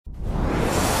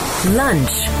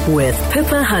Lunch with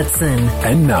Pippa Hudson.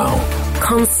 And now,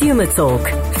 Consumer Talk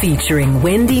featuring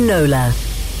Wendy Knowler.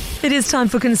 It is time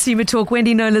for Consumer Talk.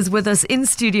 Wendy Knowler's with us in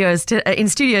studio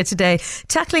today,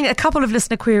 tackling a couple of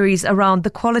listener queries around the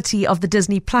quality of the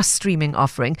Disney Plus streaming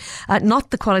offering,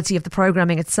 not the quality of the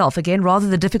programming itself, again, rather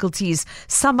the difficulties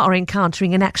some are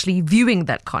encountering in actually viewing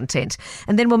that content.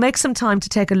 And then we'll make some time to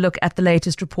take a look at the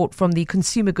latest report from the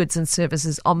Consumer Goods and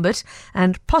Services Ombudsman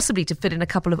and possibly to fit in a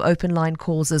couple of open line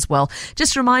calls as well.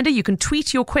 Just a reminder, you can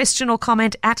tweet your question or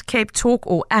comment at Cape Talk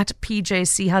or at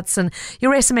PJC Hudson.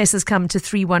 Your SMSs come to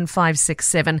 31567,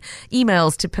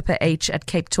 emails to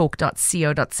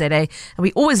pippah@capetalk.co.za. And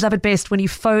we always love it best when you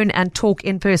phone and talk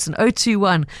in person.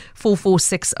 021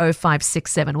 446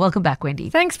 0567. Welcome back, Wendy.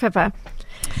 Thanks, Pippa.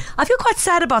 I feel quite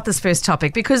sad about this first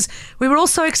topic because we were all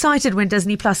so excited when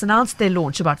Disney Plus announced their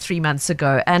launch about 3 months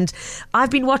ago. And I've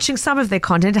been watching some of their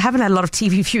content. I haven't had a lot of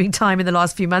TV viewing time in the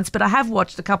last few months, but I have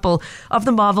watched a couple of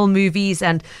the Marvel movies,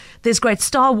 and there's great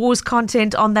Star Wars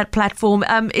content on that platform.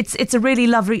 It's a really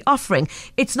lovely offering.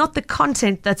 It's not the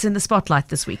content that's in the spotlight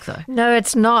this week, though. No,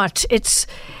 it's not. It's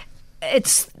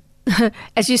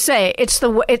as you say, it's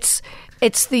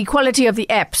the quality of the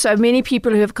app. So many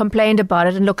people who have complained about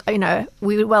it, and look,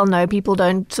 we well know people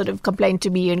don't sort of complain to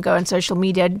me and go on social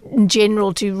media in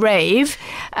general to rave.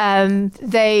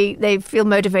 They feel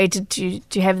motivated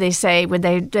to have their say when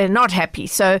they're not happy.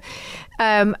 So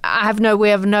I have no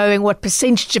way of knowing what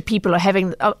percentage of people are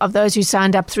having, of those who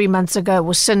signed up 3 months ago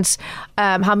or since,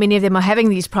 how many of them are having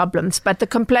these problems. But the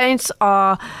complaints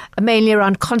are mainly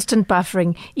around constant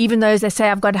buffering. Even those that say,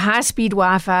 I've got high-speed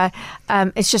Wi-Fi,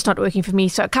 it's just not working for me.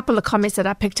 So a couple of comments that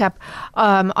I picked up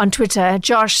on Twitter.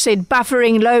 Josh said,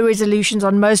 buffering, low resolutions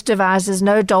on most devices,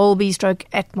 no Dolby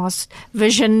Atmos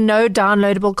Vision, no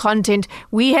downloadable content.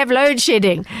 We have load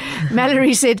shedding.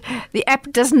 Mallory said, the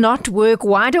app does not work.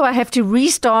 Why do I have to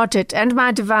restart it and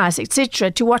my device, etc.,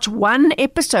 to watch one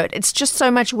episode? It's just so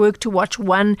much work to watch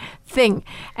one thing.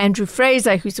 Andrew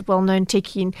Fraser, who's a well-known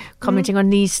techie and commenting on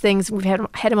these things, we've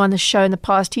had him on the show in the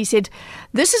past. He said,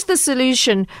 this is the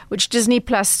solution which Disney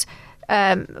Plus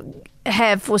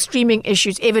have for streaming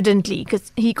issues, evidently,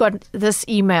 because he got this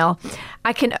email.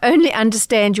 I can only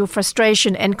understand your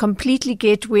frustration and completely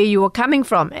get where you are coming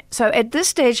from. So at this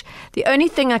stage, the only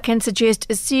thing I can suggest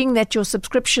is, seeing that your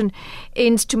subscription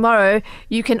ends tomorrow,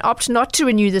 you can opt not to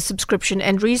renew the subscription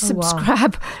and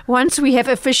resubscribe once we have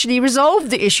officially resolved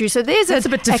the issue. So there's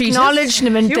an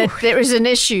acknowledgement that there is an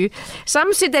issue.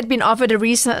 Some said they'd been offered a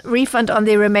refund on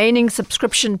their remaining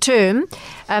subscription term,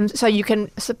 so you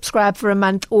can subscribe for a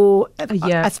month or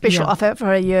a special offer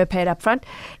for a year paid up front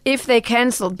if they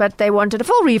cancelled, but they wanted a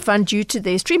full refund due to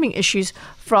their streaming issues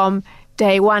from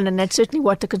day one, and that's certainly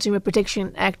what the Consumer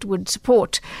Protection Act would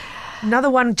support.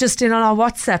 Another one just in on our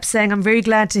WhatsApp saying, I'm very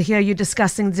glad to hear you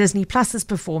discussing Disney Plus's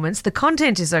performance. The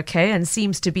content is okay and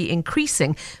seems to be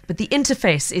increasing, but the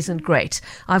interface isn't great.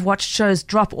 I've watched shows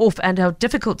drop off and are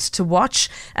difficult to watch.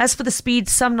 As for the speed,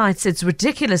 some nights it's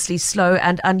ridiculously slow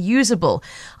and unusable.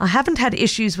 I haven't had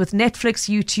issues with Netflix,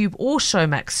 YouTube or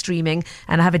Showmax streaming,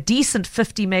 and I have a decent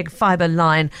 50 meg fiber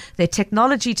line. Their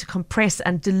technology to compress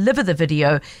and deliver the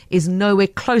video is nowhere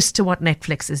close to what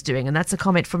Netflix is doing. And that's a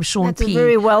comment from Sean That's P. a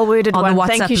very well worded on one. the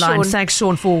WhatsApp Thank you, line. Sean. Thanks,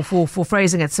 Sean, for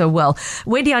phrasing it so well.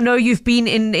 Wendy, I know you've been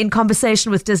in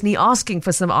conversation with Disney asking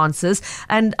for some answers,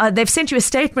 and they've sent you a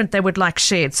statement they would like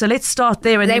shared. So let's start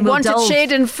there, and they then we'll want it delve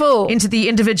shared in full into the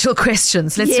individual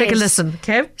questions. Let's take a listen,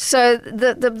 okay? So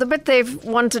the bit they've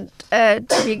wanted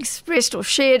to be expressed or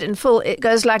shared in full, it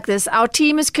goes like this. Our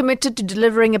team is committed to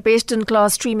delivering a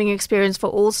best-in-class streaming experience for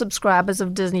all subscribers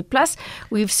of Disney Plus.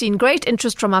 We've seen great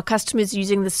interest from our customers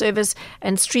using the service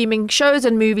and streaming shows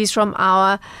and movies from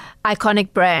our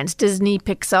iconic brands, Disney,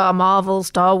 Pixar, Marvel,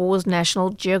 Star Wars, National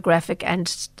Geographic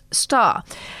and Star.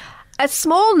 A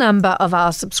small number of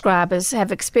our subscribers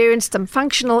have experienced some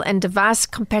functional and device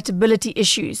compatibility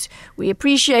issues. We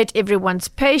appreciate everyone's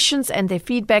patience, and their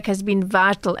feedback has been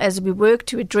vital as we work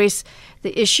to address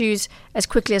the issues as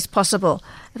quickly as possible.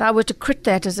 If I were to crit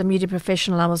that as a media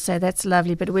professional, I will say that's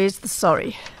lovely, but where's the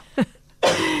sorry?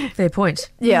 Fair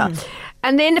point. Yeah.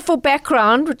 And then for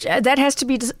background, which, that has to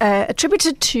be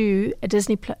attributed to a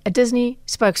Disney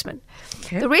spokesman.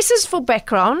 Okay. The rest is for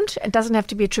background. It doesn't have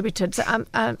to be attributed. So I'm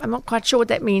not quite sure what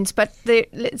that means, but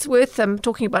it's worth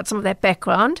talking about some of that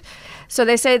background. So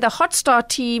they say the Hotstar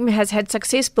team has had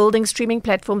success building streaming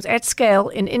platforms at scale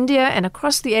in India and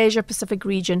across the Asia-Pacific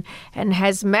region and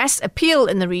has mass appeal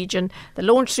in the region. The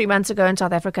launch 3 months ago in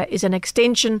South Africa is an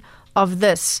extension of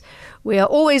this. We are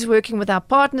always working with our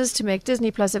partners to make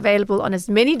Disney Plus available on as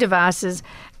many devices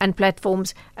and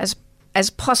platforms as as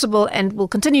possible and will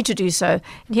continue to do so.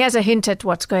 And here's a hint at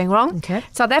what's going wrong. Okay.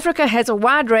 South Africa has a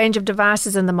wide range of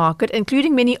devices in the market,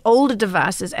 including many older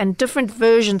devices and different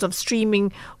versions of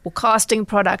streaming or casting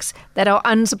products that are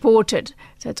unsupported.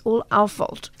 So it's all our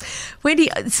fault. Wendy,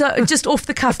 so just off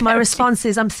the cuff, my response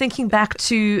is I'm thinking back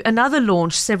to another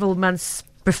launch several months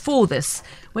before this,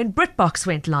 when BritBox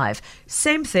went live.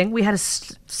 Same thing. We had a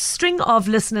string of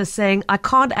listeners saying, I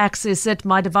can't access it.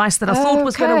 My device that I thought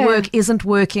was going to work isn't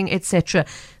working, etc.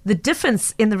 The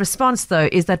difference in the response, though,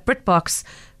 is that BritBox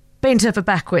bent over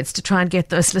backwards to try and get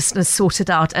those listeners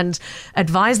sorted out and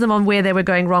advise them on where they were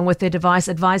going wrong with their device,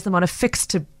 advise them on a fix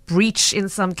to breach in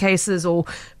some cases or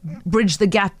bridge the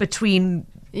gap between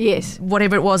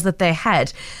whatever it was that they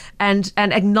had, and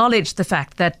acknowledge the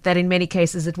fact that in many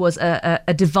cases it was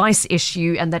a device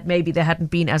issue and that maybe they hadn't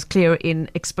been as clear in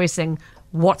expressing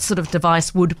what sort of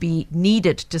device would be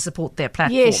needed to support their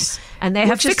platform. Yes. And they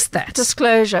have fixed that.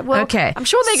 Disclosure. Well, okay. I'm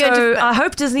sure they're going to... I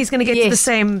hope Disney's going to get to the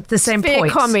same fair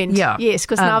point. comment. Yeah. Yes,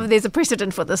 because now there's a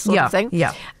precedent for this sort of thing.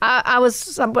 Yeah. I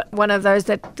was one of those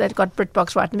that got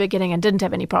BritBox right in the beginning and didn't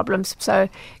have any problems. So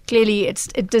clearly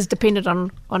it is dependent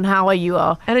on how you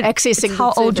are accessing it's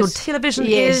how the old your service. television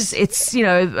is. It's,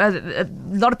 a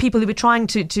lot of people who were trying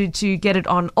to get it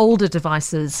on older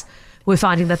devices were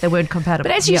finding that they weren't compatible.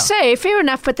 But as you say, fair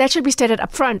enough, but that should be stated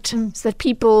up front so that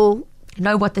people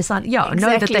know what they're signing. Yeah,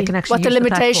 know that they can actually what the use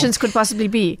limitations could possibly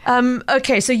be.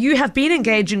 Okay, so you have been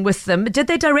engaging with them. Did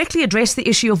they directly address the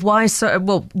issue of why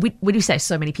when you say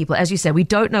so many people, as you say, we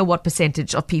don't know what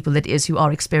percentage of people it is who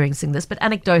are experiencing this, but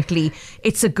anecdotally,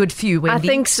 it's a good few, Wendy.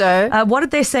 I think so. What did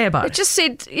they say about it? It just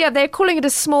said, they're calling it a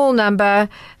small number.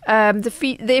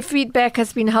 Their feedback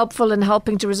has been helpful in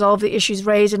helping to resolve the issues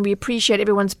raised, and we appreciate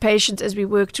everyone's patience as we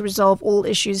work to resolve all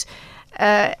issues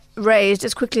raised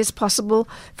as quickly as possible.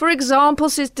 For example,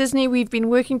 says Disney, we've been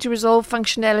working to resolve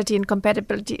functionality and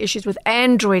compatibility issues with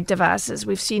Android devices.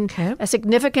 We've seen a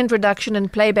significant reduction in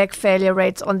playback failure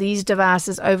rates on these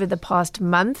devices over the past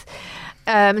month.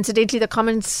 Incidentally, the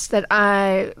comments that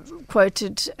I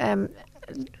quoted a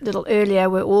little earlier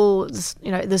were all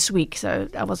this week, so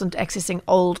I wasn't accessing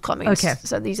old comments. Okay.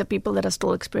 So these are people that are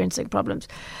still experiencing problems.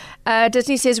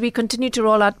 Disney says we continue to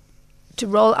roll out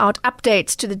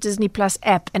updates to the Disney Plus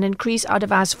app and increase our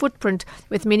device footprint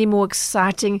with many more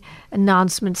exciting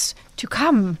announcements to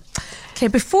come. Okay,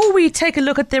 before we take a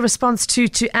look at their response to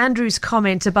Andrew's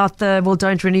comment about the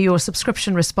don't renew your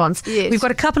subscription response, we've got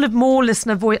a couple of more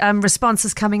listener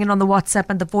responses coming in on the WhatsApp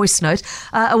and the voice note.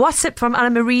 A WhatsApp from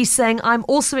Anna Marie saying, I'm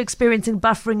also experiencing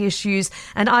buffering issues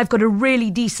and I've got a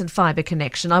really decent fiber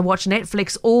connection. I watch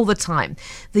Netflix all the time.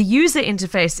 The user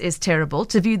interface is terrible.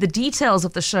 To view the details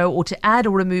of the show or to add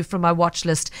or remove from my watch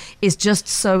list is just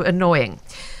so annoying.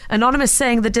 Anonymous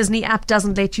saying the Disney app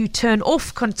doesn't let you turn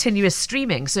off continuous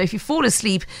streaming. So if you fall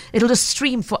asleep, it'll just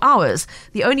stream for hours.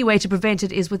 The only way to prevent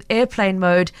it is with airplane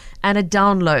mode and a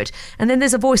download. And then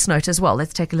there's a voice note as well.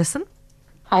 Let's take a listen.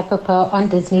 Hi, Pippa, on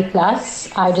Disney Plus.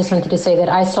 I just wanted to say that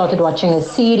I started watching a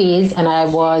series and I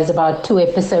was about 2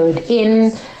 episodes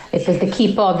in. It was The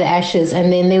Keeper of the Ashes,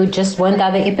 and then there just weren't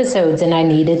other episodes, and I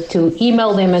needed to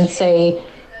email them and say,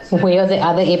 where are the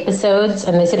other episodes?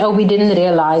 And they said, we didn't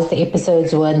realize the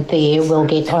episodes weren't there. We'll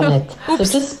get on it. So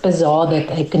it's just bizarre that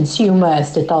a consumer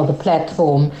has to tell the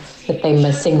platform that they're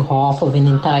missing half of an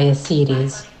entire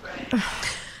series.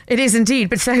 It is indeed,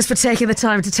 but thanks for taking the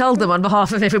time to tell them on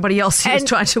behalf of everybody else who's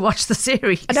trying to watch the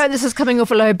series. I know this is coming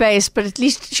off a low base, but at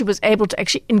least she was able to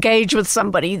actually engage with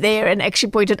somebody there and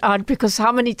actually point it out, because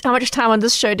how much time on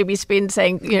this show did we spend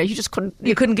saying, you just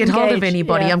couldn't get hold of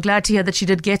anybody. Yeah. I'm glad to hear that she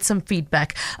did get some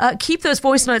feedback. Keep those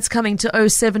voice notes coming to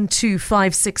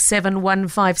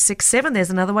 0725671567. There's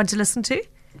another one to listen to.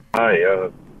 Hi,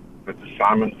 it's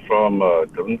Simon from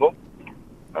Durbanville.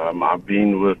 I've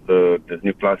been with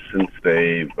Disney Plus since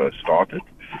they've started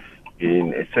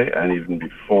in SA and even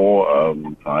before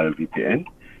via VPN.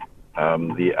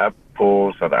 The app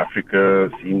for South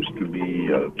Africa seems to be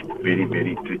very,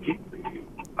 very tricky.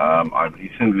 I've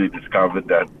recently discovered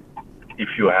that if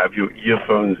you have your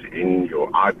earphones in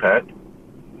your iPad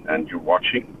and you're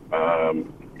watching,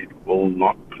 it will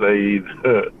not play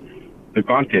the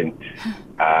content.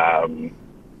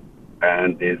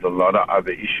 And there's a lot of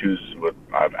other issues with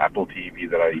Apple TV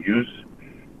that I use,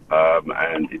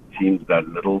 and it seems that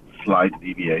little slight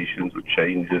deviations or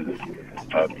changes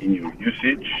in your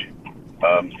usage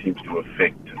seems to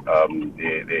affect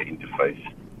their interface.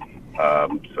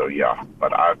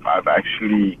 But I've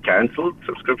actually cancelled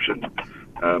subscription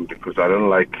because I don't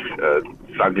like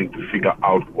struggling to figure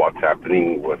out what's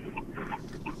happening with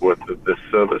the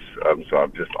service. So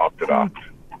I've just opted out.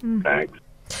 Thanks.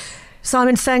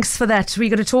 Simon, thanks for that. We're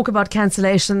going to talk about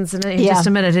cancellations in just a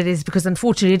minute. It is because,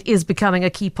 unfortunately, it is becoming a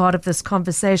key part of this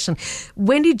conversation.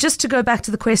 Wendy, just to go back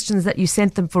to the questions that you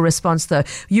sent them for response, though,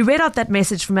 you read out that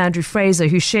message from Andrew Fraser,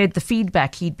 who shared the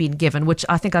feedback he'd been given, which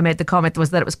I think I made the comment was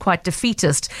that it was quite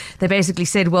defeatist. They basically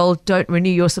said, well, don't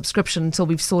renew your subscription until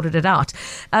we've sorted it out.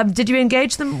 Did you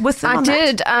engage them with them? I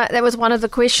did. That was one of the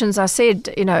questions I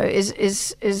said,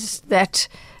 is that...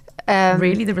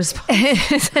 really the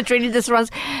response? Is that really the response?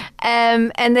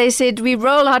 And they said, we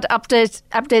roll out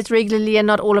updates regularly and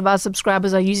not all of our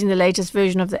subscribers are using the latest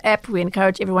version of the app. We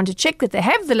encourage everyone to check that they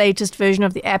have the latest version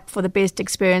of the app for the best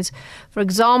experience. For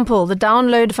example, the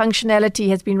download functionality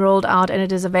has been rolled out and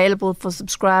it is available for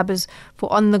subscribers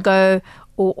for on-the-go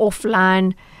or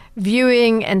offline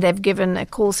viewing, and they've given a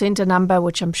call center number,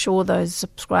 which I'm sure those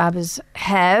subscribers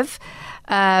have.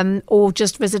 Or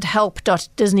just visit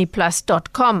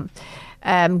help.disneyplus.com,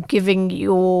 giving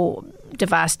your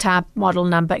device type, model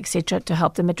number, etc., to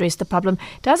help them address the problem.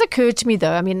 It does occur to me,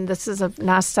 though, I mean, this is a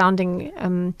nice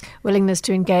sounding willingness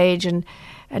to engage and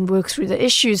work through the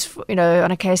issues,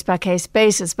 on a case-by-case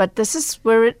basis, but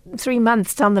we're 3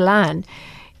 months down the line.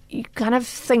 You kind of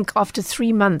think after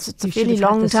 3 months, it's a really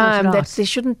long time, that there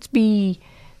shouldn't be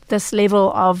this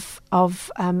level of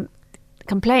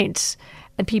complaints.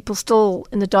 And people still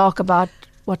in the dark about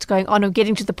what's going on, or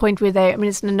getting to the point where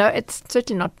it's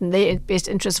certainly not in their best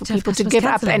interest for people to give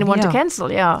up and want to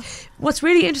cancel. Yeah. What's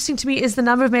really interesting to me is the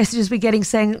number of messages we're getting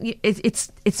saying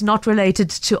it's not related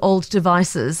to old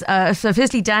devices. So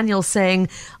firstly, Daniel saying,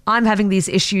 I'm having these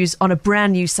issues on a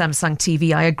brand new Samsung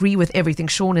TV. I agree with everything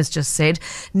Sean has just said.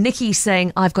 Nikki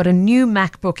saying, I've got a new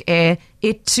MacBook Air.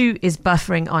 It too is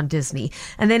buffering on Disney.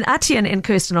 And then Atian in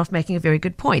Kirstenoff making a very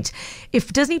good point.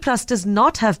 If Disney Plus does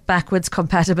not have backwards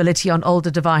compatibility on older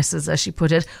devices, as she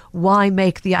put it, why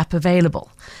make the app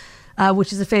available?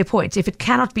 Which is a fair point. If it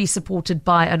cannot be supported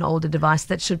by an older device,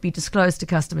 that should be disclosed to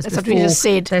customers before we just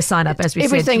said. They sign up, as we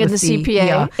Everything said. Everything in the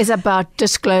CPA is about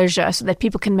disclosure so that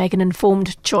people can make an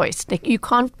informed choice. You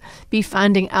can't be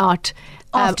finding out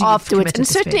afterwards. And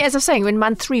certainly, as I was saying, in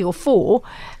month 3 or 4,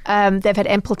 they've had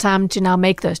ample time to now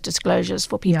make those disclosures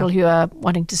for people who are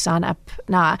wanting to sign up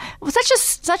now. It was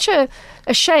such a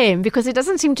shame, because there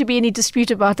doesn't seem to be any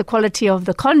dispute about the quality of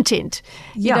the content.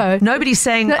 Nobody's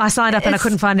saying I signed up and I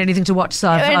couldn't find anything to watch, so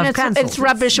I've cancelled. It's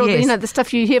rubbish, or the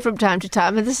stuff you hear from time to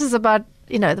time. And this is about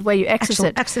the way you access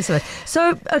it.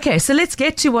 So let's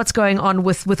get to what's going on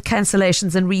with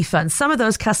cancellations and refunds. Some of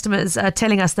those customers are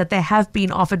telling us that they have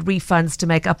been offered refunds to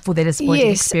make up for their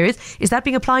disappointing experience. Is that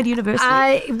being applied universally?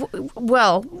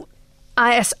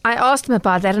 I asked them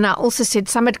about that, and I also said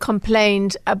some had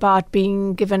complained about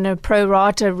being given a pro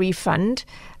rata refund,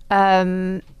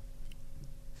 and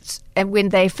when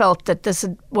they felt that this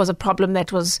was a problem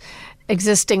that was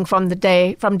existing from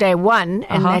day one,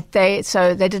 and that they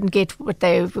didn't get what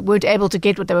they weren't able to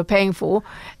get what they were paying for,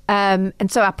 and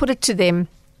so I put it to them.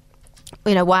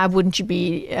 Why wouldn't you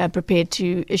be prepared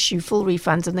to issue full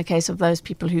refunds in the case of those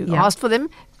people who asked for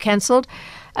them, cancelled?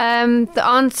 The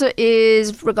answer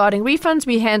is, regarding refunds,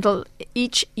 we handle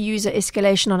each user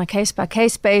escalation on a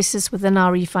case-by-case basis within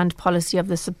our refund policy of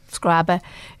the subscriber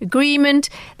agreement.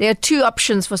 There are 2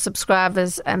 options for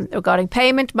subscribers regarding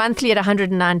payment: monthly at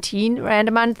 119 Rand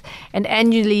a month, and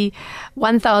annually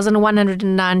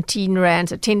 1,119 Rand,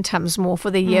 so 10 times more for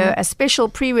the year. A special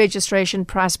pre-registration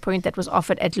price point that was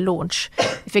offered at launch.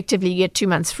 Effectively, you get 2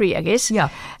 months free, I guess. Yeah.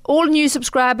 All new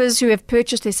subscribers who have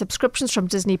purchased their subscriptions from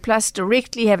Disney Plus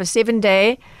directly have a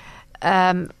 7-day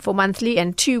for monthly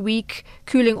and 2-week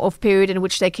cooling off period in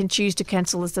which they can choose to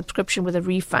cancel the subscription with a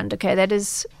refund. Okay, that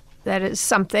is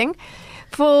something.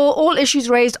 For all issues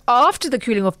raised after the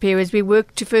cooling off periods, we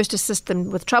work to first assist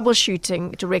them with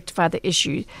troubleshooting to rectify the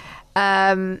issue.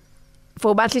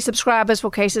 For monthly subscribers,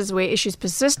 for cases where issues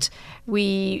persist,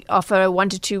 we offer a 1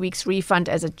 to 2 weeks refund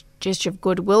as a gesture of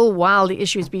goodwill while the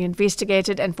issue is being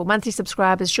investigated. And for monthly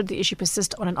subscribers, should the issue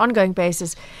persist on an ongoing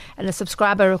basis and the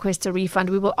subscriber requests a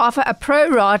refund, we will offer a pro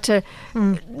rata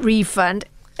refund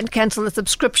and cancel the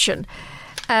subscription.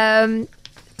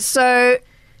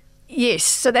 Yes,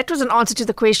 so that was an answer to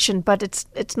the question, but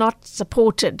it's not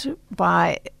supported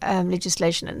by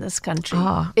legislation in this country.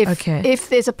 If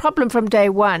there's a problem from day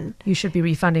one, you should be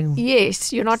refunding.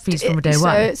 Yes, you're not fees from day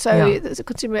one. So the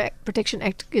Consumer Protection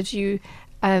Act gives you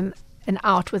an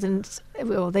out within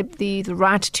the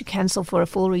right to cancel for a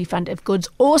full refund if goods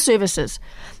or services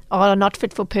are not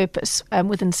fit for purpose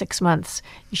within 6 months.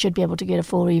 You should be able to get a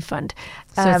full refund.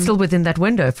 So it's still within that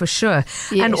window for sure.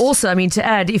 Yes. And also, I mean, to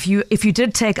add, if you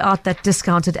did take out that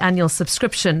discounted annual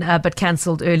subscription but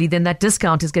cancelled early, then that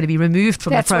discount is going to be removed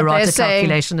from That's the pro what they're rata saying.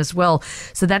 calculation as well.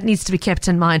 So that needs to be kept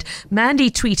in mind. Mandy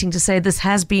tweeting to say this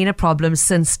has been a problem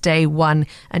since day one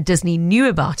and Disney knew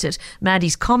about it.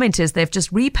 Mandy's comment is they've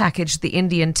just repackaged the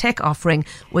Indian tech offering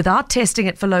without testing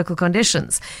it for local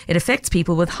conditions. It affects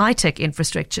people with high-tech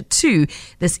infrastructure too.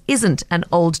 This isn't an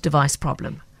old device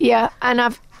problem. Yeah,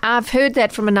 and I've heard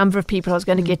that from a number of people. I was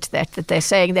going to get to that they're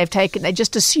saying they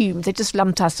just assumed, they just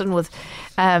lumped us in with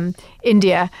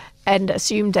India and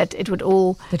assumed that it would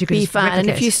all be fine. And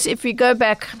if you go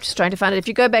back, I'm just trying to find it, if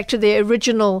you go back to the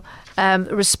original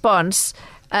response,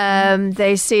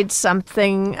 they said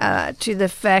something to the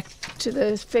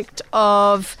effect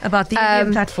of about the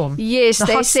Indian platform. Yes, the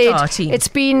they said Hotstar team.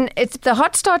 It's the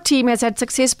Hotstar team has had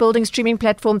success building streaming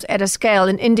platforms at a scale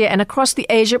in India and across the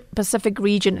Asia Pacific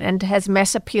region and has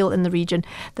mass appeal in the region.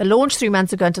 The launch 3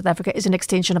 months ago in South Africa is an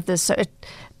extension of this. So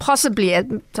possibly,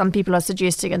 some people are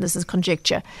suggesting, and this is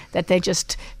conjecture, that they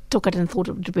just took it and thought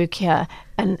it would work here,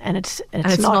 and it's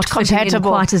not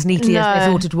compatible quite as neatly as they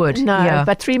thought it would. No,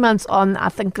 but 3 months on, I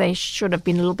think they should have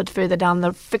been a little bit further down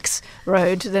the fix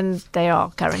road than they are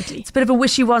currently. It's a bit of a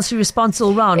wishy-washy response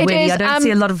all round, really. I don't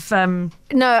see a lot of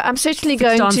no, I'm certainly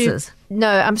fixed going answers.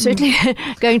 I'm certainly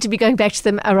going to be going back to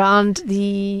them around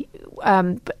the.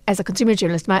 As a consumer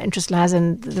journalist, my interest lies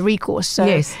in the recourse. So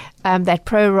yes. That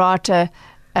pro rata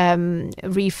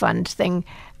refund thing.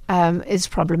 Is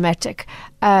problematic.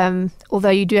 Although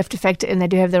you do have to factor in, they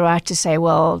do have the right to say,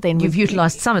 well, then you've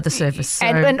utilised some of the service. So.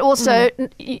 And also,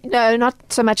 no,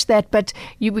 not so much that, but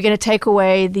we're going to take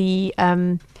away the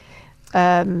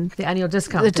annual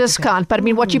discount. The discount. But I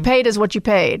mean, what you paid is what you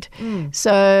paid.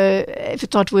 So if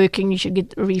it's not working, you should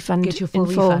get a refund. Get your full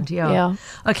refund, yeah.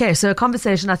 Okay, so a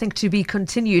conversation I think to be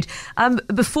continued.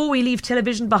 Before we leave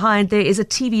television behind, there is a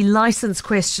TV license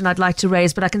question I'd like to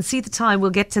raise, but I can see the time. We'll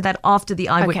get to that after the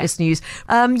Eyewitness News.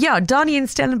 Dani in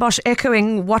Stellenbosch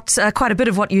echoing quite a bit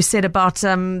of what you said about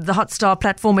the Hotstar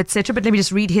platform, etc. But let me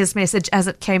just read his message as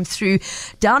it came through.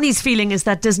 Dani's feeling is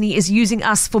that Disney is using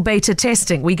us for beta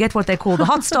testing. We get what they call the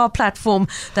Hotstar platform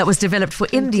that was developed for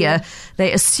India.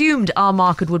 They assumed our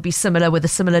market would be similar with a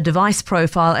similar device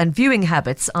profile and viewing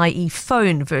habits, i.e.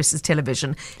 phone versus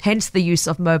television, hence the use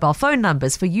of mobile phone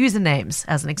numbers for usernames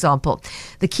as an example.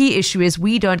 The key issue is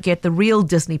we don't get the real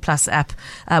Disney Plus app.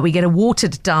 We get a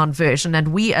watered down version, and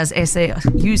we as SA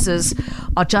users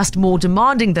are just more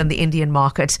demanding than the Indian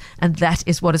market, and that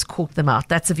is what has caught them out.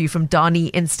 That's a view from Dani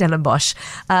in Stellenbosch.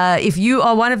 If you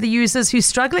are one of the users who's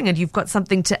struggling and you've got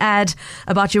something to add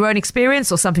about your own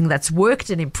experience or something that's worked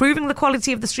in improving the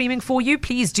quality of the streaming for you,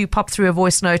 please do pop through a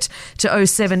voice note to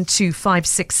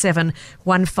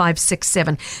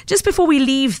 0725671567. Just before we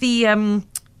leave the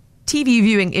TV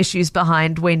viewing issues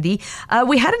behind, Wendy,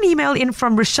 we had an email in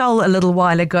from Rochelle a little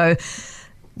while ago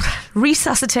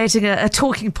resuscitating a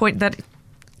talking point that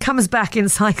comes back in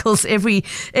cycles every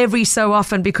so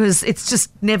often because it's just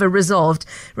never resolved.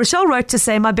 Rochelle wrote to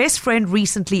say, my best friend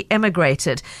recently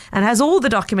emigrated and has all the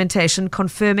documentation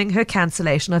confirming her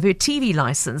cancellation of her TV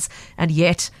license, and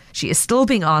yet she is still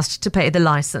being asked to pay the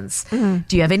license. Do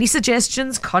you have any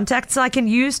suggestions, contacts I can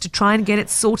use to try and get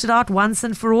it sorted out once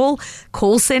and for all?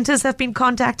 Call centres have been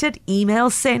contacted,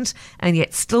 emails sent, and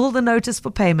yet still the notice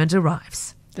for payment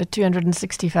arrives. The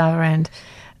 265 Rand.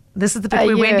 This is the bit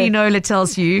where Wendy Knowler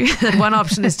tells you that one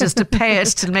option is just to pay it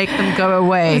to make them go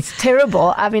away. It's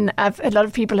terrible. I mean, a lot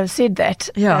of people have said that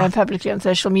publicly on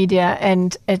social media,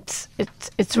 and it's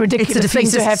ridiculous. It's a thing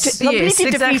to have to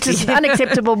completely defeat. It's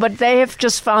unacceptable. But they have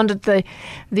just found it the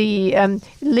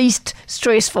least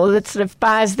stressful. That sort of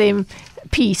buys them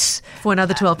peace for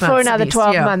another 12 months.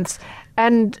 Months,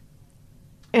 and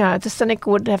the cynic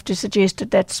would have to suggest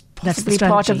that that's possibly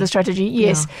part of the strategy.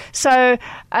 Yes. Yeah. So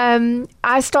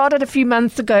I started a few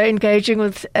months ago engaging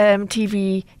with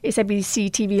SABC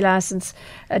TV license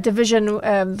division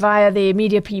via their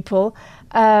media people.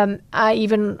 I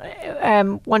even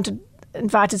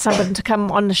invited somebody to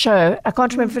come on the show. I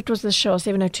can't remember if it was the show or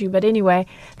 702, but anyway,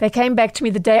 they came back to me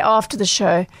the day after the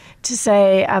show to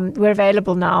say, we're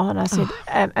available now. And I said,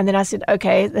 and then I said,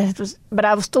 okay, but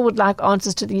I still would like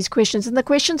answers to these questions. And the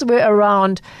questions were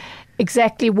around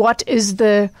exactly what is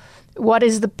the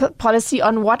policy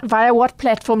on via what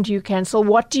platform do you cancel?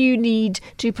 What do you need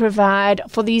to provide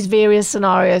for these various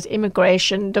scenarios?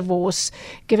 Immigration, divorce,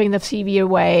 giving the TV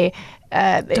away,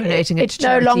 donating it it's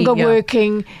no longer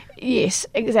working. Yes,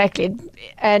 exactly.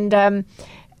 And then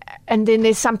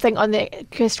there's something on the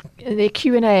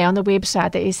Q&A on the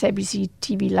website, the SABC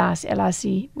TV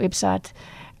LIC website,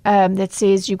 that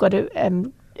says you've got to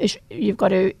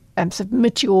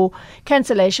submit your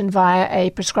cancellation via a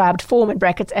prescribed form, in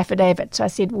brackets affidavit. So I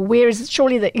said, well, where is it?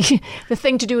 Surely the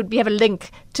thing to do would be have a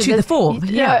link to the form.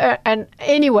 Yeah. And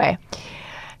anyway,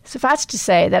 suffice to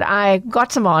say that I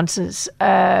got some answers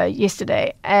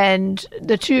yesterday, and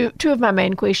the two of my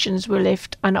main questions were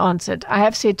left unanswered. I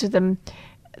have said to them,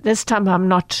 this time I'm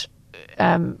not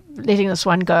letting this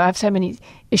one go. I have so many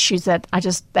issues that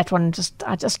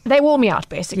they wore me out,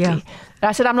 basically. Yeah.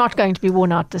 I said, I'm not going to be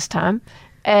worn out this time,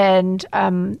 and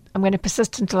I'm going to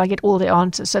persist until I get all the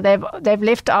answers. So they've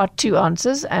left out 2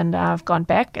 answers, and I've gone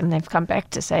back, and they've come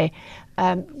back to say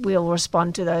we'll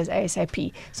respond to those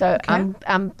ASAP. So okay.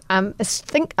 I'm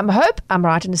hope I'm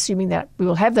right in assuming that we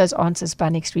will have those answers by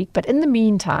next week. But in the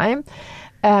meantime,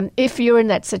 if you're in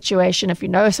that situation, if you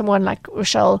know someone like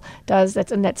Rochelle does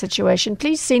that's in that situation,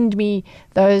 please send me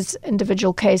those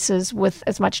individual cases with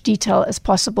as much detail as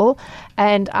possible,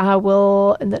 and I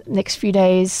will, in the next few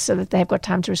days, so that they've got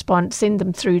time to respond, send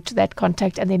them through to that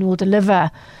contact, and then we'll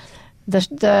deliver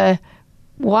the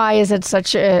why is it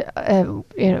such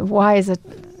why is it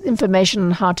information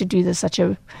on how to do this such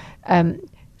a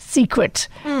secret.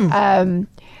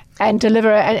 And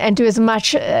deliver and do as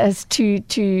much as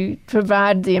to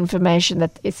provide the information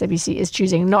that SABC is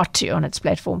choosing not to on its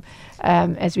platform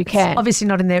as we can. It's obviously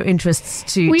not in their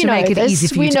interests to make it easy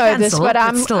for you to cancel. We know this, but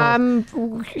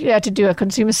I'm here to do a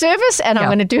consumer service, and I'm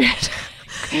going to do it.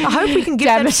 I hope we can give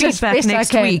that feedback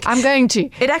next week. I'm going to.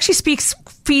 It actually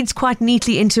feeds quite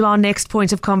neatly into our next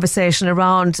point of conversation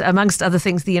around, amongst other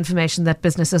things, the information that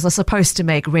businesses are supposed to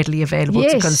make readily available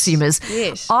to consumers.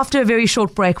 Yes. After a very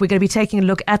short break, we're going to be taking a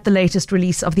look at the latest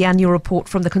release of the annual report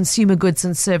from the Consumer Goods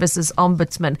and Services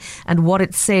Ombudsman and what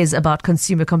it says about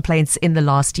consumer complaints in the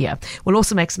last year. We'll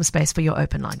also make some space for your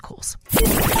open line calls.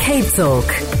 Cape Talk.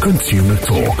 Consumer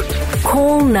Talk.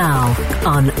 Call now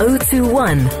on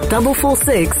 021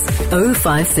 446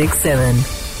 0567.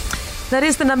 That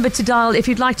is the number to dial if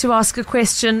you'd like to ask a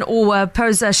question or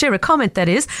share a comment, that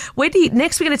is. Wendy,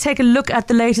 next we're going to take a look at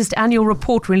the latest annual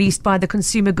report released by the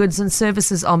Consumer Goods and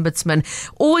Services Ombudsman.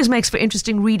 Always makes for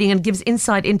interesting reading and gives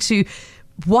insight into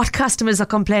what customers are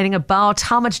complaining about,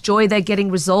 how much joy they're getting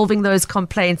resolving those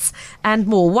complaints, and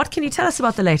more. What can you tell us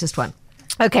about the latest one?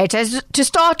 Okay, to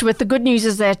start with, the good news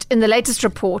is that in the latest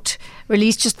report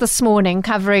released just this morning,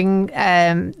 covering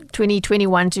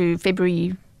 2021 to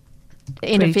February,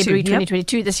 end of February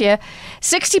 2022 this year,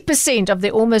 60% of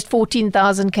the almost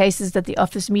 14,000 cases that the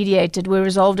office mediated were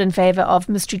resolved in favour of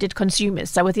mistreated consumers.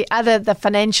 So with the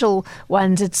financial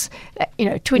ones, it's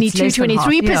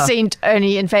 23%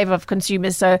 only in favour of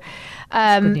consumers. So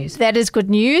that is good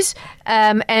news,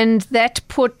 and that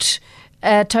put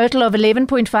a total of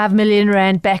 11.5 million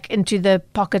rand back into the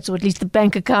pockets, or at least the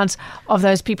bank accounts, of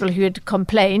those people who had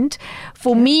complained.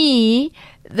 For me,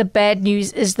 the bad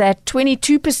news is that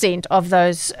 22% of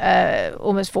those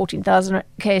almost 14,000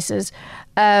 cases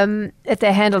that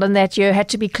they handled in that year had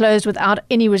to be closed without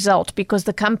any result because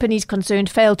the companies concerned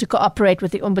failed to cooperate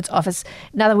with the Ombuds office.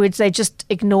 In other words, they just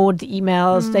ignored the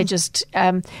emails. They just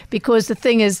because the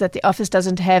thing is that the office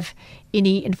doesn't have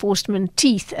any enforcement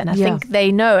teeth, and I think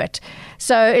they know it.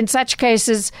 So in such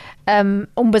cases,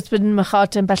 Ombudsman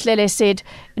Makgatho Mpahlele said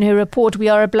in her report, we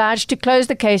are obliged to close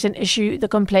the case and issue the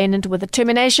complainant with a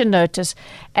termination notice,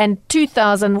 and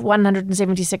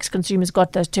 2,176 consumers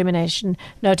got those termination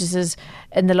notices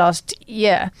in the last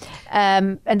year.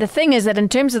 And the thing is that in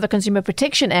terms of the Consumer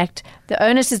Protection Act, the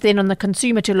onus is then on the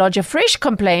consumer to lodge a fresh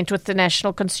complaint with the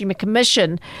National Consumer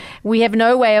Commission. We have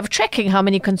no way of tracking how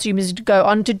many consumers go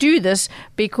on to do this,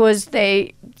 because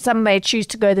some may choose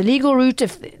to go the legal route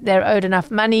if they're owed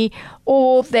enough money,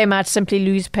 or they might simply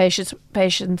lose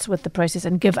patience with the process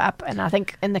and give up. And I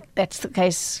think that's the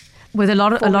case with a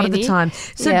lot of the time.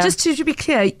 So just to be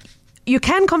clear, you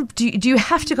can do you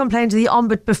have to complain to the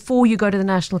Ombud before you go to the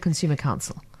National Consumer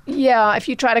Council? Yeah, if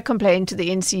you try to complain to the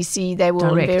NCC, they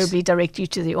will invariably direct you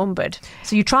to the Ombud.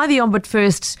 So you try the Ombud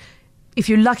first. If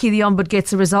you're lucky, the Ombud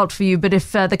gets a result for you. But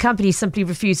if the company simply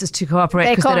refuses to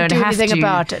cooperate because they don't have anything to,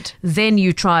 about it, then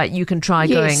you can try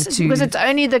going to, because it's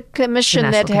only the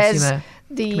Commission that has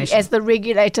as the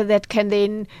regulator that can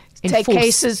then take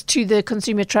cases to the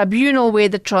Consumer Tribunal where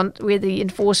the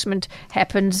enforcement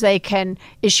happens. They can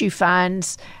issue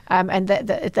fines, and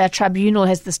the tribunal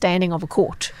has the standing of a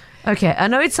court. Okay, I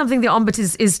know it's something the Ombud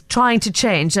is trying to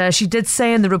change. She did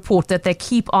say in the report that they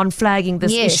keep on flagging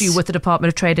this issue with the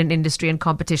Department of Trade and Industry and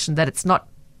Competition, that it's not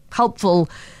helpful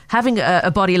having a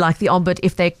body like the Ombud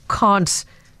if they can't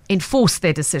enforce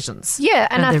their decisions. Yeah,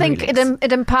 and I think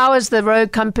it empowers the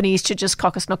rogue companies to just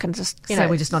cock a snook and just say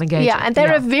we're just not engaged. Yeah, and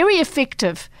they're a very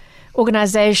effective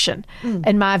organisation,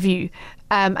 in my view.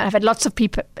 And I've had lots of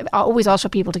people. I always ask for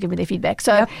people to give me their feedback.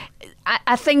 So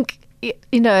I think,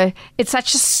 it's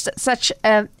such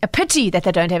a pity that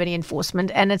they don't have any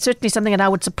enforcement, and it's certainly something that I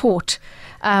would support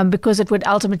because it would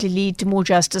ultimately lead to more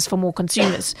justice for more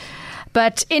consumers.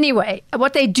 But anyway,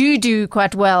 what they do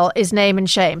quite well is name and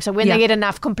shame. So when they get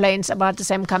enough complaints about the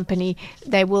same company,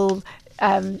 they will.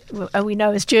 We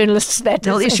know as journalists that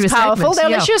they'll issue it's powerful.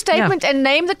 They'll issue a statement and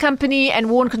name the company and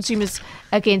warn consumers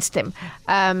against them.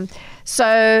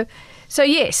 So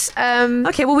yes.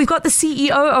 Okay, well, we've got the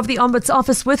CEO of the Ombuds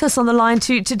Office with us on the line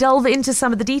to delve into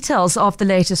some of the details of the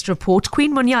latest report.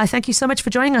 Queen Munyai, thank you so much for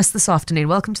joining us this afternoon.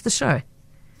 Welcome to the show.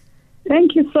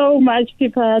 Thank you so much,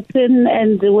 Pippa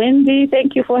and Wendy.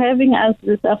 Thank you for having us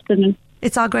this afternoon.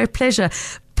 It's our great pleasure.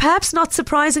 Perhaps not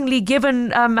surprisingly, given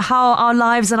how our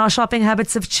lives and our shopping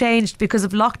habits have changed because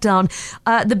of lockdown,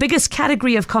 the biggest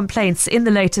category of complaints in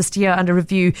the latest year under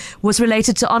review was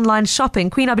related to online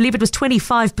shopping. Queen, I believe it was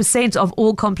 25% of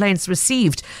all complaints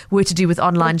received were to do with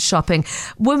online shopping.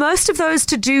 Were most of those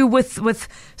to do with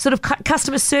sort of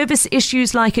customer service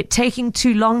issues, like it taking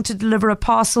too long to deliver a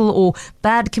parcel or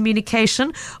bad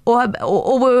communication? Or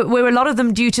were a lot of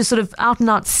them due to sort of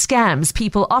out-and-out scams,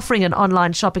 people offering an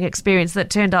online shopping experience that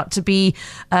turned out to be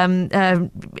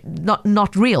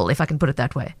not real, if I can put it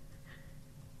that way?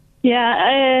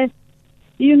 Yeah,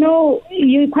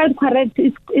 you're quite correct.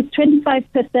 It's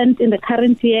 25% in the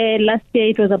current year. Last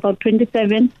year it was about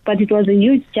 27%, but it was a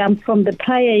huge jump from the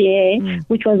prior year,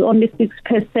 which was only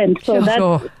 6%. So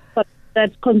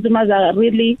that consumers are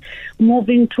really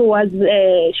moving towards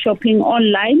shopping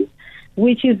online,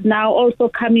 which is now also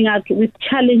coming out with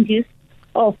challenges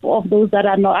of those that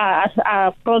are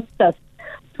fraudsters.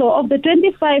 So of the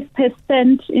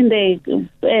 25% in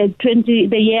the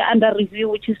year under review,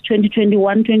 which is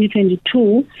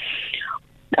 2021-2022,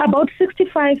 about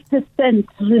 65%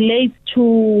 relates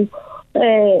to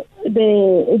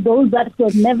those that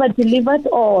were never delivered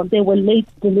or they were late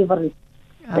deliveries.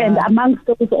 And amongst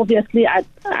those, obviously,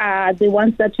 are the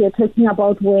ones that we are talking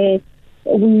about, where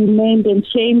we named and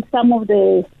shamed some of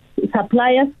the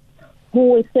suppliers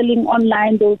who were selling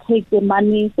online. They'll take the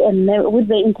money and with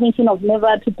the intention of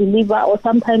never to deliver, or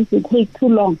sometimes they take too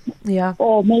long. Yeah.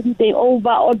 Or maybe they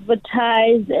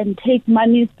over-advertise and take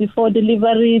monies before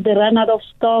delivery. They run out of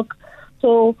stock.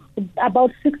 So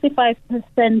about 65%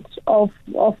 of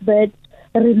that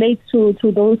relates to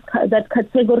that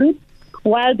category.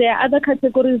 While there are other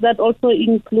categories that also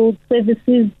include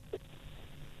services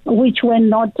which were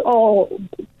not, or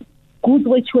goods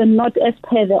which were not as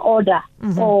per the order,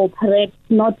 or perhaps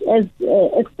not as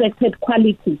expected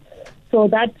quality. So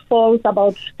that falls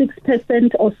about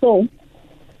 6% or so.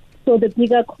 So the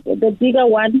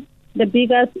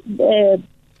biggest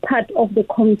part of the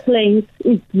complaints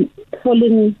is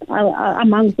falling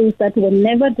among those that were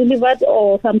never delivered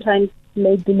or sometimes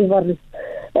late deliveries.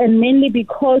 And mainly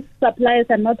because suppliers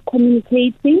are not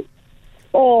communicating,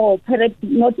 or perhaps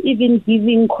not even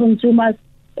giving consumers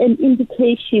an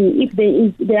indication if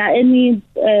there are any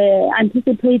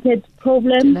anticipated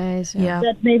problems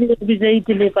that maybe will be late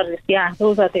deliveries. Yeah,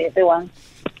 those are the ones.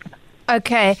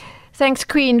 Okay, thanks,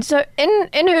 Queen. So in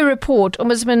her report,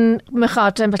 Ombudsman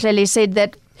Mekgato Mpahlele said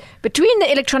that between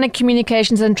the Electronic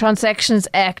Communications and Transactions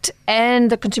Act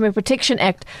and the Consumer Protection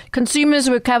Act, consumers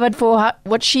were covered for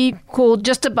what she called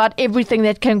just about everything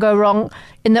that can go wrong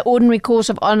in the ordinary course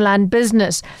of online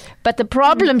business. But the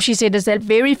problem, she said, is that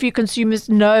very few consumers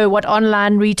know what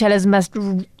online retailers must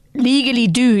legally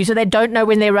do, so they don't know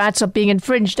when their rights are being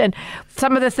infringed. And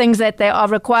some of the things that they are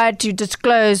required to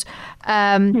disclose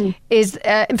is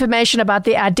information about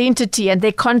their identity and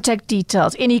their contact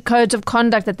details, any codes of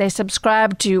conduct that they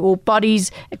subscribe to, or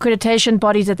bodies, accreditation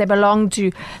bodies that they belong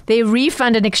to. Their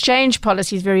refund and exchange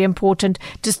policy is very important,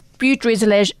 dispute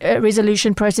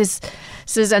resolution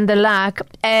processes and the like.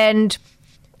 And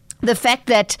the fact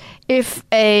that if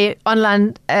a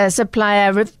online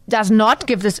supplier does not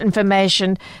give this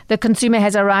information, the consumer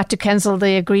has a right to cancel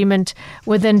the agreement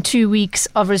within 2 weeks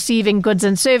of receiving goods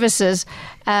and services,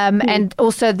 and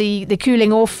also the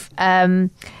cooling off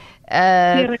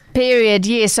period,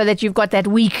 yes, so that you've got that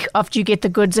week after you get the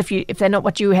goods. If they're not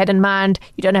what you had in mind,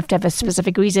 you don't have to have a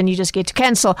specific reason. You just get to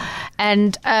cancel.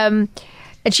 And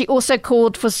she also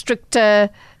called for stricter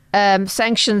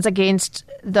sanctions against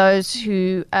those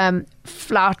who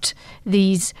flout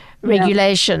these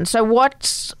regulations. So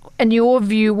what, in your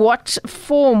view, what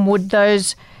form would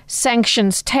those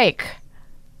sanctions take?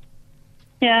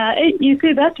 Yeah, you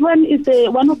see, that one is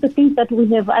one of the things that we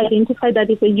have identified that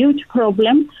is a huge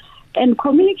problem, and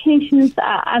communications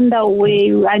are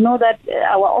underway. I know that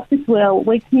our office were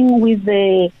working with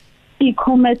the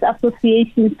e-commerce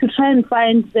associations to try and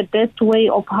find the best way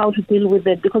of how to deal with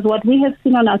it. Because what we have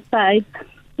seen on our side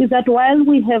is that while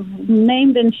we have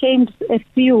named and shamed a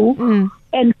few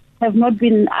and have not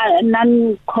been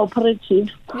non-cooperative,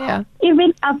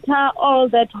 even after all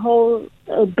that whole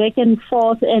back and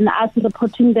forth and us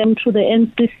reporting them to the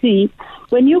NCC,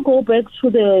 when you go back to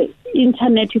the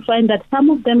internet, you find that some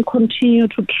of them continue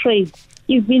to trade,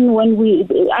 even when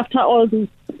after all this.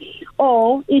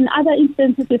 Or in other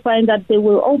instances, we find that they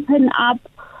will open up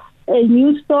a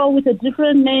new store with a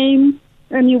different name,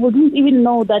 and you wouldn't even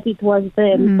know that it was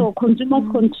them. So consumers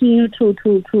continue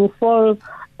to fall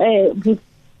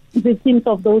victims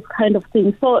of those kind of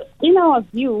things. So in our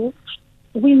view,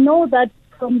 we know that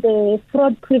from the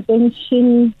fraud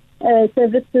prevention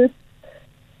services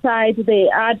side,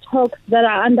 there are talks that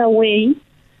are underway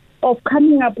of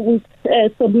coming up with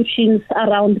solutions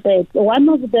around that. One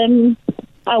of them,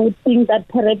 I would think that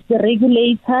perhaps the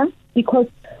regulator, because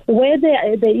where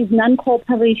there is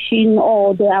non-cooperation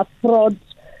or there are fraud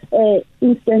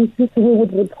instances, we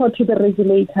would report to the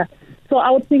regulator. So I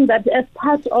would think that as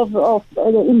part of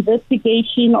the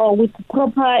investigation or with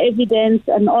proper evidence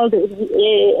and all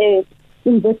the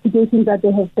investigations that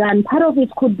they have done, part of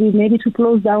it could be maybe to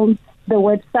close down the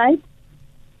website.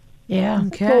 Yeah,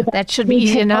 okay. So that should be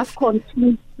easy enough.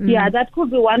 Yeah, that could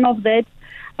be one of that.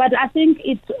 But I think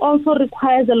it also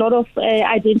requires a lot of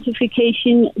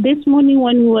identification. This morning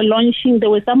when we were launching, there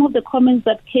were some of the comments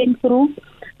that came through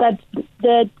that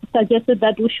suggested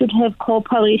that we should have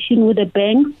cooperation with the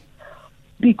banks,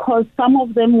 because some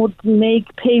of them would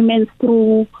make payments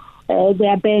through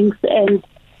their banks, and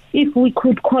if we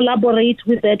could collaborate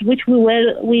with that, which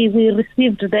we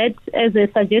received that as a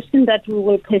suggestion that we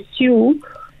will pursue.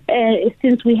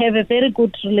 Since we have a very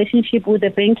good relationship with the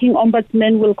banking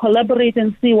ombudsman, we'll collaborate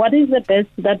and see what is the best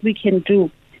that we can do.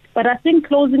 But I think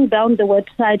closing down the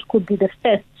website could be the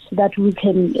first that we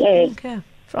can.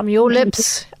 From your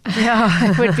lips,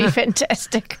 it would be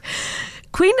fantastic.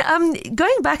 Queen,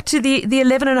 going back to the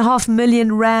 11.5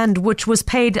 million rand, which was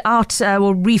paid out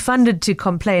or refunded to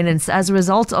complainants as a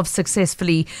result of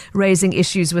successfully raising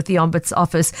issues with the Ombuds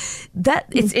Office, that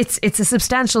it's a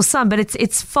substantial sum, but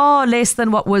it's far less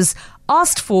than what was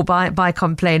asked for by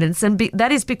complainants, and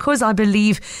that is because I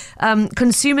believe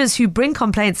consumers who bring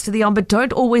complaints to the Ombud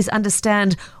don't always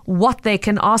understand what they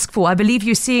can ask for. I believe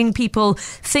you're seeing people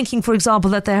thinking, for example,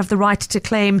 that they have the right to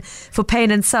claim for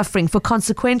pain and suffering, for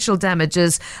consequential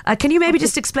damages. Can you maybe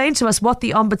just explain to us what the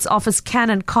Ombuds Office can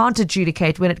and can't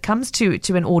adjudicate when it comes to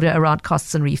an order around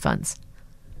costs and refunds?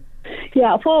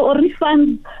 Yeah, for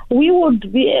refunds, we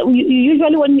would be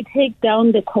usually when we take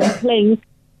down the complaints,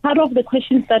 part of the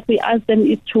questions that we ask them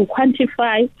is to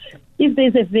quantify if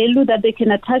there's a value that they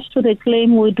can attach to the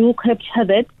claim. We do capture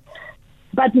that.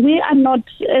 But we are not,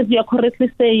 as you are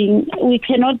correctly saying, we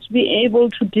cannot be able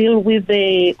to deal with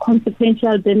the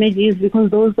consequential damages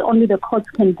because those only the courts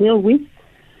can deal with.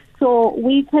 So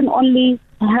we can only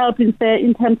help in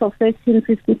terms of Section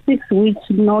 56, which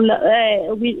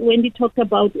Wendy talked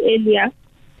about earlier,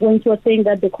 when she was saying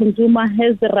that the consumer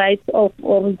has the right of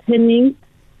returning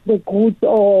the goods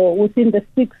or within the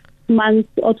 6 months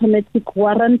automatic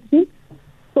warranty.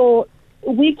 So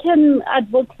we can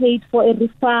advocate for a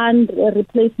refund, a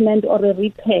replacement, or a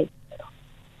repair.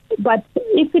 But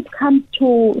if it comes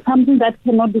to something that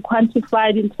cannot be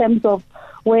quantified in terms of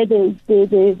where the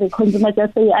consumer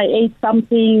just say, I ate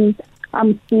something,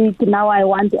 I'm sick, now I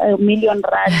want R1 million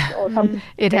or something.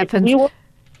 It happens.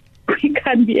 We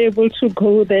can't be able to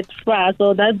go that far.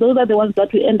 So those are the ones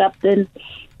that we end up then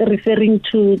referring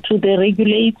to the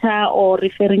regulator or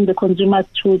referring the consumers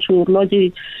to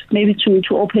lodge, maybe to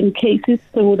open cases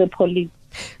through the police.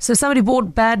 So somebody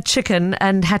bought bad chicken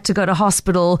and had to go to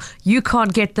hospital. You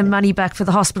can't get the money back for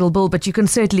the hospital bill, but you can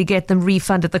certainly get them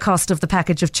refunded the cost of the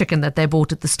package of chicken that they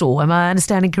bought at the store. Am I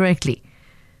understanding correctly?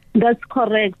 That's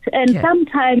correct. And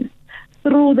sometimes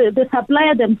through the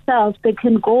supplier themselves, they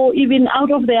can go even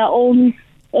out of their own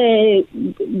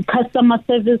customer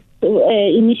service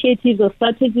initiatives or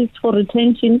strategies for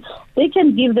retention. They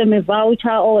can give them a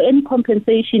voucher or any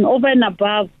compensation over and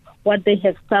above what they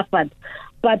have suffered.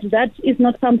 But that is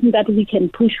not something that we can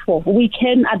push for. We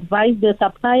can advise the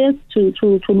suppliers to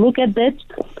look at that,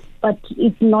 but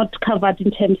it's not covered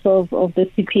in terms of the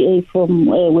CPA from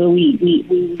where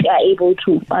we are able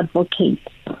to advocate.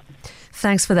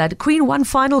 Thanks for that. Queen, one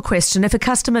final question. If a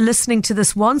customer listening to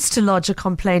this wants to lodge a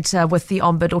complaint with the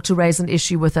Ombud or to raise an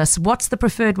issue with us, what's the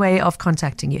preferred way of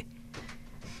contacting you?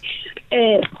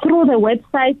 Through the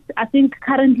website. I think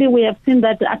currently we have seen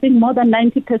that I think more than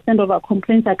 90% of our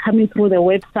complaints are coming through the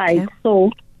website. Okay.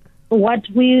 So what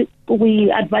we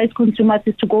advise consumers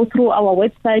is to go through our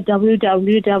website,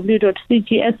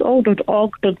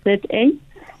 www.cgso.org.za,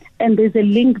 and there's a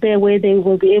link there where they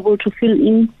will be able to fill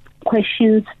in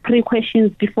questions, 3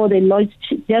 questions before they lodge,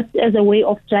 just as a way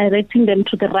of directing them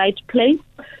to the right place.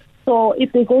 So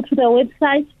if they go to the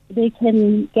website, they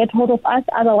can get hold of us.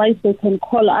 Otherwise, they can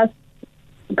call our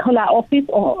office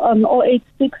on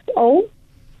 0860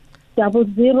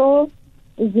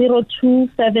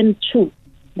 000272.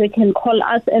 They can call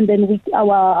us, and then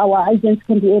our agents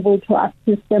can be able to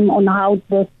assist them on how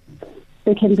they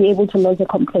can be able to lodge a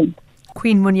complaint.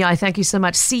 Queen Munyai, thank you so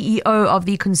much, CEO of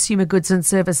the Consumer Goods and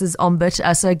Services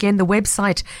Ombud. So again, the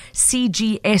website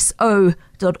cgso.org.za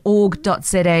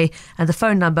and the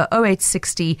phone number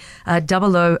 0860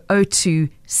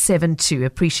 000272.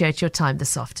 Appreciate your time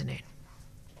this afternoon.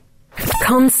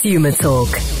 Consumer Talk.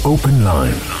 Open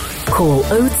line. Call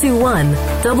 021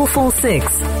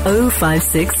 446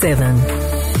 0567.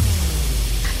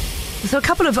 So a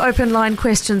couple of open line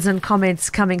questions and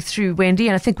comments coming through, Wendy,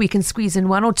 and I think we can squeeze in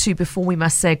 1 or 2 before we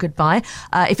must say goodbye.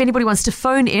 If anybody wants to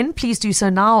phone in, please do so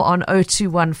now on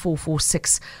 021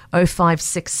 446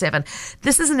 0567.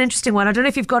 This is an interesting one. I don't know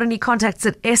if you've got any contacts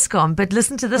at Eskom, but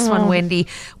listen to this one, Wendy.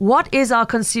 What is our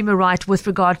consumer right with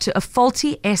regard to a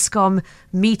faulty Eskom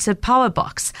meter power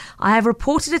box? I have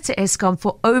reported it to Eskom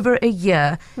for over a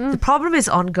year. The problem is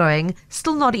ongoing,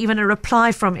 still not even a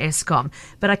reply from Eskom,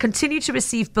 but I continue to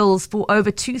receive bills for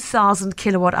over 2,000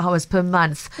 kilowatt hours per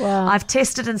month. Wow. I've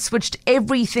tested and switched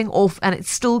everything off and it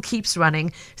still keeps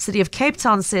running. City of Cape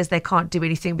Town says they can't do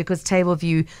anything because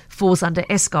Tableview falls under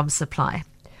Eskom supply.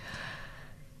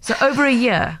 So over a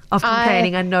year of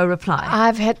complaining and no reply.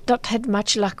 I've not had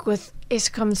much luck with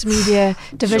Eskom's media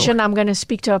division. Sure. I'm going to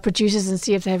speak to our producers and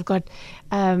see if they've got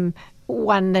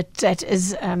one that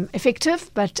is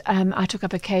effective. But I took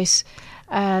up a case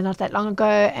not that long ago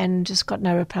and just got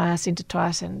no reply. I sent it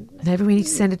twice. And Maybe we need to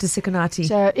send it to Sikonati.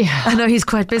 so, yeah. I know he's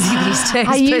quite busy these days.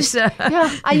 I used to but,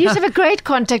 have a great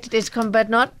contact at Eskom, but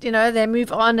not, they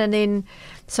move on and then,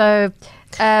 so,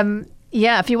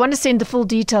 if you want to send the full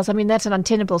details, I mean, that's an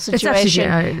untenable situation.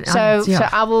 actually, So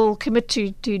I will commit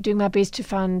to doing my best to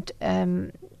find a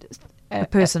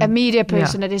media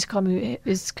person at Eskom who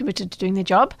is committed to doing their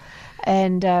job.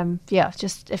 And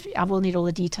just if I will need all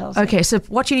the details. Okay, so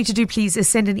what you need to do, please, is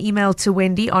send an email to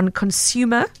Wendy on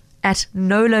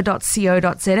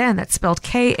consumer@knowler.co.za, and that's spelled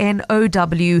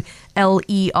KNOWLER.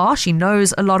 She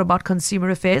knows a lot about consumer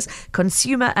affairs.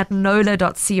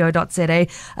 Consumer@knowler.co.za.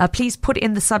 Please put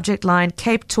in the subject line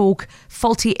Cape Talk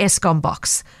faulty Eskom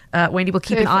box. Wendy will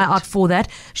keep an eye out for that.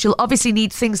 She'll obviously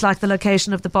need things like the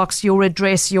location of the box, your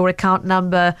address, your account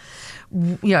number,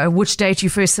 which date you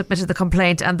first submitted the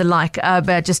complaint and the like,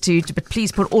 but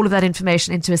please put all of that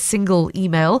information into a single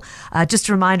email. Just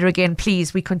a reminder again,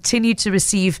 please, we continue to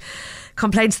receive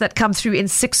complaints that come through in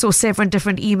 6 or 7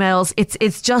 different emails.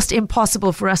 It's just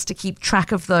impossible for us to keep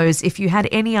track of those. If you had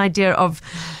any idea of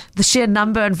the sheer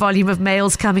number and volume of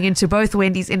mails coming into both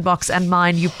Wendy's inbox and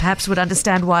mine, you perhaps would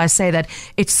understand why I say that.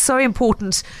 It's so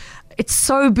important. It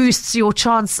so boosts your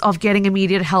chance of getting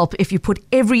immediate help if you put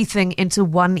everything into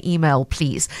one email,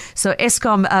 please. So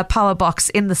Eskom Power Box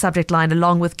in the subject line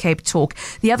along with Cape Talk.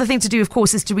 The other thing to do, of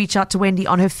course, is to reach out to Wendy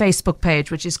on her Facebook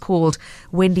page, which is called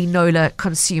Wendy Knowler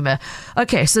Consumer.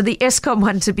 Okay, so the Eskom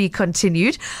one to be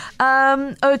continued.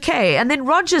 Okay, and then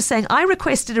Roger's saying, I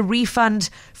requested a refund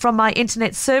from my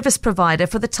internet service provider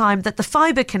for the time that the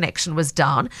fiber connection was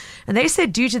down. And they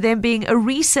said due to them being a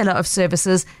reseller of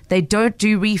services, they don't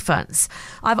do refunds.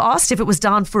 I've asked if it was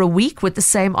down for a week. Would the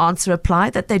same answer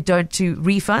apply, that they don't do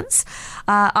refunds?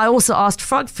 I also asked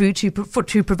Frog Food,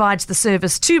 who provides the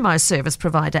service to my service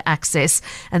provider, Access,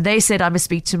 and they said I must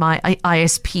speak to my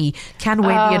ISP. Can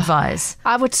Wendy advise?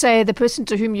 I would say the person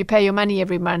to whom you pay your money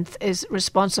every month is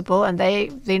responsible, and they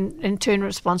then in turn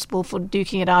responsible for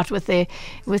duking it out with their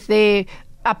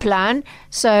upline.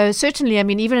 So certainly, I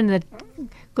mean, even in the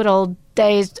good old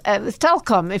days with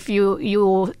Telkom, if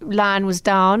your line was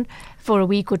down for a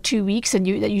week or 2 weeks and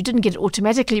you didn't get it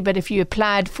automatically, but if you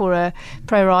applied for a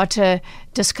pro rata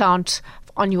discount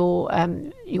on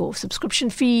your subscription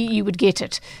fee, you would get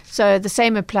it. So the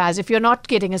same applies. If you're not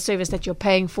getting a service that you're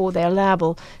paying for, they're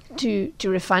liable to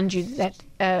refund you that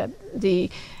the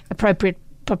appropriate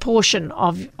proportion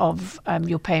of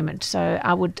your payment. So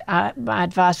my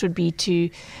advice would be to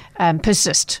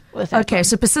persist with that. Okay,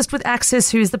 so persist with Access,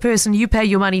 who is the person you pay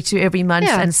your money to every month,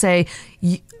 and say,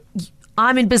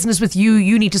 I'm in business with you.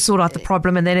 You need to sort out the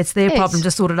problem, and then it's their problem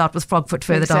to sort it out with Frogfoot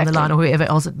further down the line, or whoever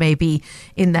else it may be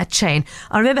in that chain.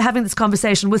 I remember having this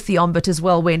conversation with the Ombud as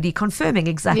well, Wendy, confirming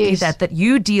exactly that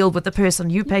you deal with the person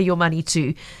you pay your money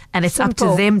to, and it's up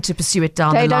to them to pursue it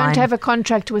down the line. They don't have a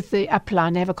contract with the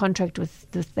upline; they have a contract with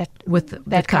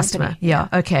that customer. company. Yeah,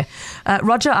 okay.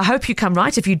 Roger, I hope you come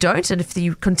right. If you don't, and if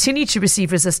you continue to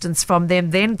receive resistance from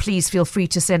them, then please feel free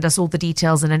to send us all the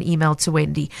details in an email to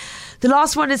Wendy. The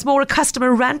last one is more a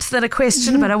customer rant than a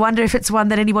question, but I wonder if it's one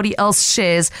that anybody else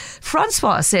shares.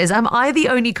 Francois says, am I the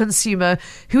only consumer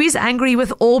who is angry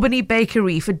with Albany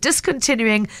Bakery for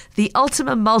discontinuing the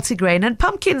Ultima multigrain and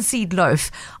pumpkin seed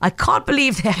loaf? I can't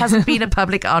believe there hasn't been a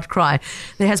public outcry.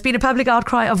 There has been a public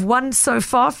outcry of one so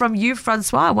far from you,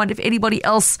 Francois. I wonder if anybody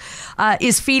else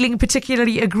is feeling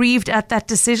particularly aggrieved at that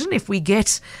decision. If we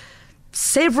get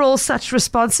several such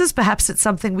responses, perhaps it's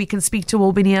something we can speak to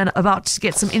Albany about to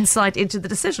get some insight into the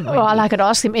decision. Well, I could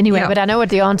ask them anyway, but I know what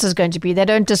the answer is going to be. They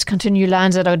don't discontinue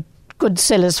lines that are good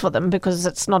sellers for them because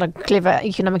it's not a clever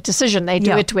economic decision. They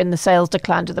do it when the sales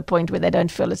decline to the point where they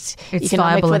don't feel it's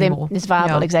economic for them. It's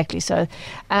viable, exactly. So,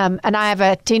 and I have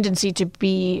a tendency to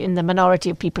be in the minority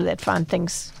of people that find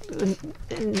things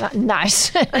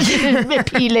nice,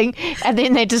 appealing, and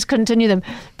then they discontinue them.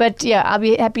 But yeah, I'll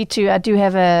be happy to. I do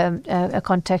have a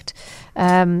contact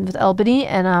with Albany,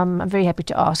 and I'm very happy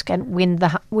to ask and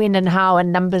when and how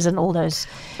and numbers and all those.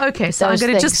 Okay, so I'm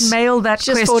going to just mail that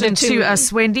question to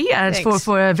us, Wendy, and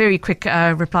for a very quick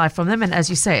reply from them. And as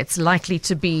you say, it's likely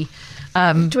to be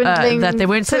that they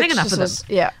weren't selling enough of them.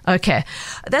 Yeah. Okay,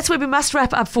 that's where we must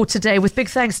wrap up for today. With big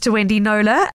thanks to Wendy Knowler.